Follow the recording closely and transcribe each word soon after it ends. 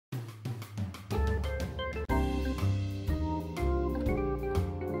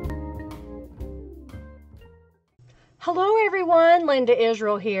Hello everyone, Linda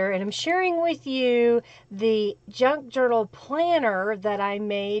Israel here, and I'm sharing with you the junk journal planner that I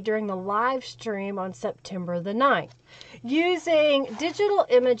made during the live stream on September the 9th. Using digital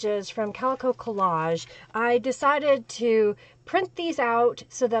images from Calico Collage, I decided to print these out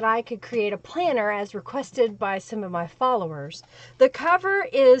so that I could create a planner as requested by some of my followers. The cover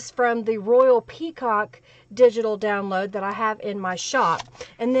is from the Royal Peacock digital download that I have in my shop.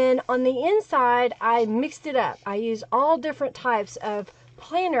 And then on the inside, I mixed it up. I used all different types of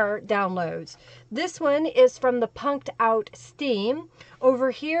planner downloads. This one is from the Punked Out Steam.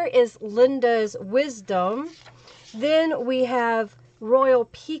 Over here is Linda's Wisdom. Then we have Royal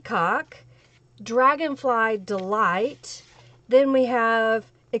Peacock, Dragonfly Delight. Then we have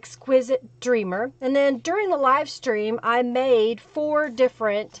Exquisit Dreamer. And then during the live stream, I made 4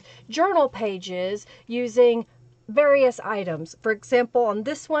 different journal pages using various items. For example, on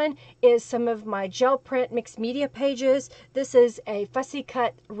this one is some of my gel print mixed media pages. This is a fussy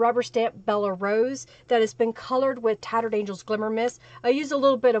cut rubber stamp Bella Rose that has been colored with Tattered Angels Glimmer Mist. I used a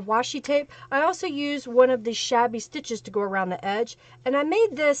little bit of washi tape. I also used one of the shabby stitches to go around the edge, and I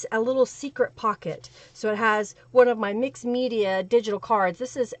made this a little secret pocket. So it has one of my mixed media digital cards.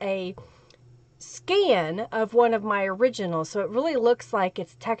 This is a scan of one of my originals, so it really looks like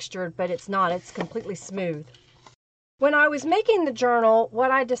it's textured, but it's not. It's completely smooth. When I was making the journal, what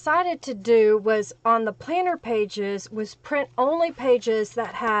I decided to do was on the planner pages was print only pages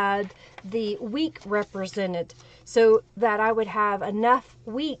that had the week represented so that I would have enough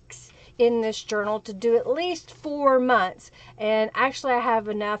weeks in this journal to do at least 4 months. And actually I have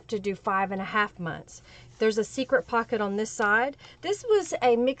enough to do 5.5 months. There's a secret pocket on this side. This was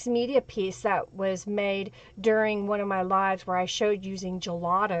a mixed media piece that was made during one of my lives where I showed using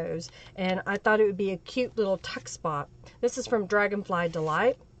gelatos, and I thought it would be a cute little tuck spot. This is from Dragonfly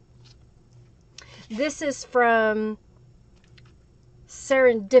Delight. This is from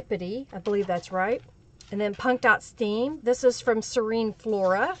Serendipity, I believe that's right. And then Punked Out Steam. This is from Serene,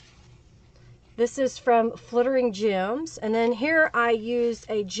 Flora. This is from Flittering Gems. And then here I used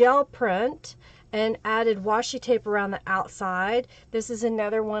a gel print and added washi tape around the outside. This is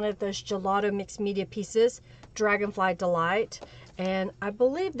another one of those gelato mixed media pieces, Dragonfly Delight. And I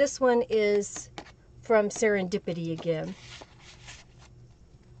believe this one is from Serendipity again.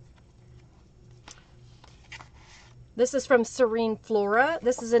 This is from Serene, Flora.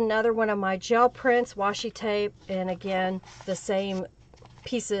 This is another one of my gel prints, washi tape, and again, the same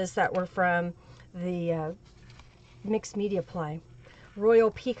pieces that were from the mixed media play.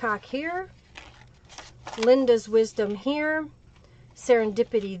 Royal Peacock here. Linda's Wisdom here,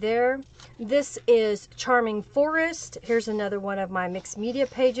 Serendipity there. This is Charming Forest. Here's another one of my mixed media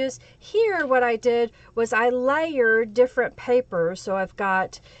pages. Here what I did was I layered different papers. So I've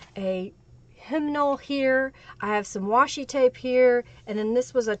got a hymnal here, I have some washi tape here, and then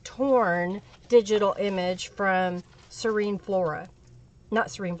this was a torn digital image from Serene Flora.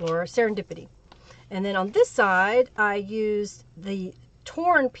 Not Serene Flora, Serendipity. And then on this side I used the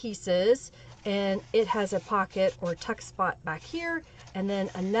torn pieces, and it has a pocket or tuck spot back here, and then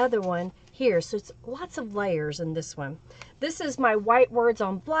another one here. So it's lots of layers in this one. This is my white words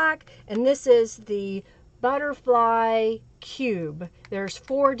on black, and this is the butterfly cube. There's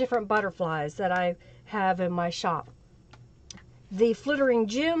 4 different butterflies that I have in my shop. The Flittering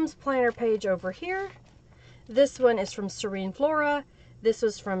Gems planner page over here. This one is from Serene Flora. This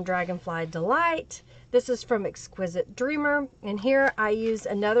was from Dragonfly Delight. This is from Exquisit Dreamer. And here I use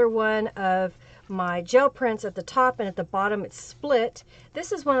another one of my gel prints at the top, and at the bottom it's split.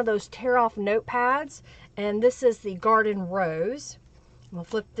 This is one of those tear off notepads, and this is the Garden Rose. We'll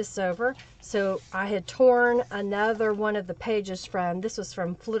flip this over. So I had torn another one of the pages from, this was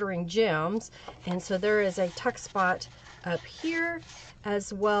from Flittering Gems, and so there is a tuck spot up here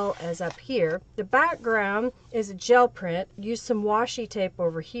as well as up here. The background is a gel print. Use some washi tape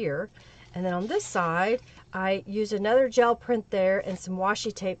over here. And then on this side, I used another gel print there and some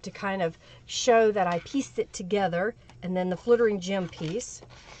washi tape to kind of show that I pieced it together, and then the Flittering Gem piece.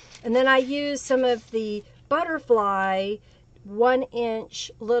 And then I used some of the butterfly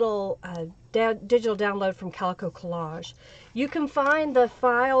 1-inch little digital download from Calico Collage. You can find the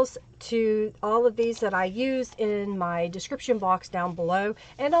files to all of these that I used in my description box down below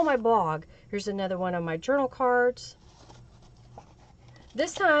and on my blog. Here's another one of my journal cards.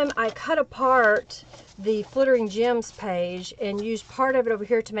 This time I cut apart the Flittering Gems page and used part of it over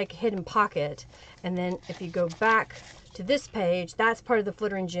here to make a hidden pocket. And then if you go back to this page, that's part of the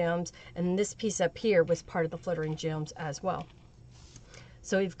Flittering Gems, and this piece up here was part of the Flittering Gems as well.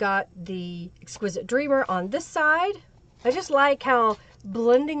 So we've got the Exquisit Dreamer on this side. I just like how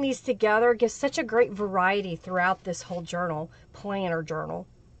blending these together gives such a great variety throughout this whole journal, planner journal.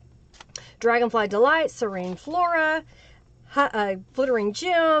 Dragonfly Delight, Serene Flora, Flittering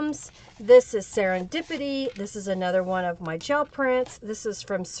Gems. This is Serendipity. This is another one of my gel prints. This is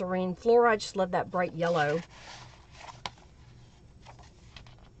from Serene Flora. I just love that bright yellow.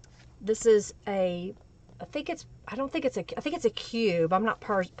 This is a, I think it's a cube. I'm not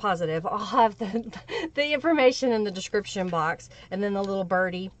positive. I'll have the information in the description box. And then the little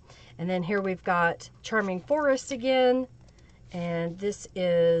birdie. And then here we've got Charming Forest again. And this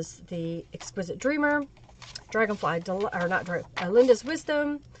is the Exquisite Dreamer. Dragonfly, Linda's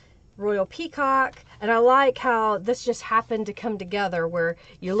Wisdom. Royal Peacock. And I like how this just happened to come together where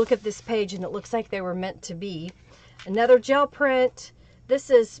you look at this page and it looks like they were meant to be. Another gel print. This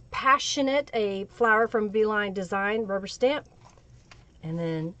is Passionate, a flower from Beeline Design rubber stamp. And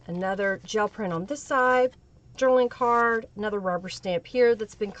then another gel print on this side. Journaling card. Another rubber stamp here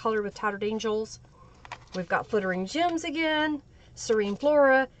that's been colored with Tattered Angels. We've got Flittering Gems again. Serene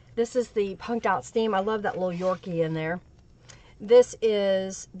Flora. This is the Punked Out Steam. I love that little Yorkie in there. This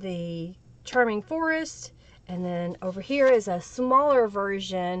is the Charming Forest. And then over here is a smaller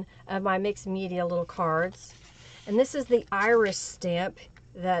version of my mixed media little cards. And this is the Iris stamp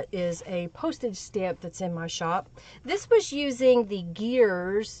that is a postage stamp that's in my shop. This was using the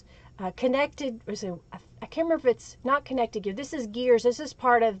Gears connected, I can't remember if it's not connected gear. This is Gears. This is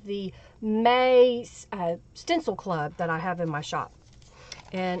part of the May stencil club that I have in my shop.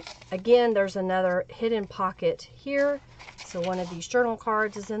 And again, there's another hidden pocket here. So one of these journal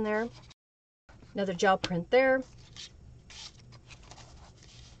cards is in there. Another gel print there.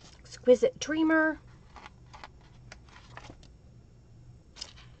 Exquisite Dreamer.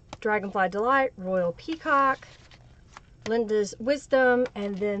 Dragonfly Delight, Royal Peacock, Linda's Wisdom,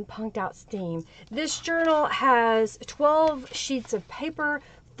 and then Punked Out Steam. This journal has 12 sheets of paper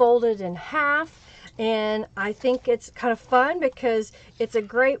folded in half, and I think it's kind of fun because it's a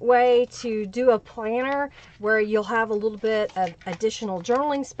great way to do a planner where you'll have a little bit of additional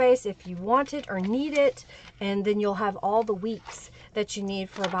journaling space if you want it or need it, and then you'll have all the weeks that you need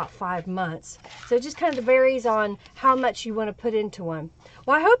for about 5 months. So it just kind of varies on how much you want to put into one.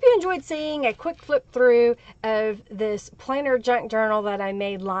 Well, I hope you enjoyed seeing a quick flip through of this planner junk journal that I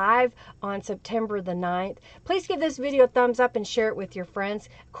made live on September the 9th. Please give this video a thumbs up and share it with your friends.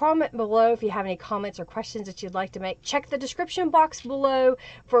 Comment below if you have any comments or questions that you'd like to make. Check the description box below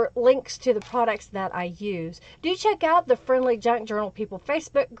for links to the products that I use. Do check out the Friendly Junk Journal People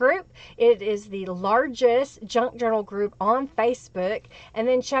Facebook group. It is the largest junk journal group on Facebook. And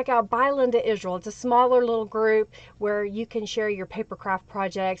then check out By Linda Israel. It's a smaller little group where you can share your paper craft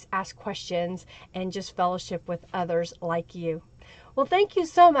projects, ask questions, and just fellowship with others like you. Well, thank you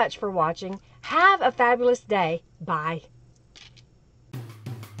so much for watching. Have a fabulous day. Bye.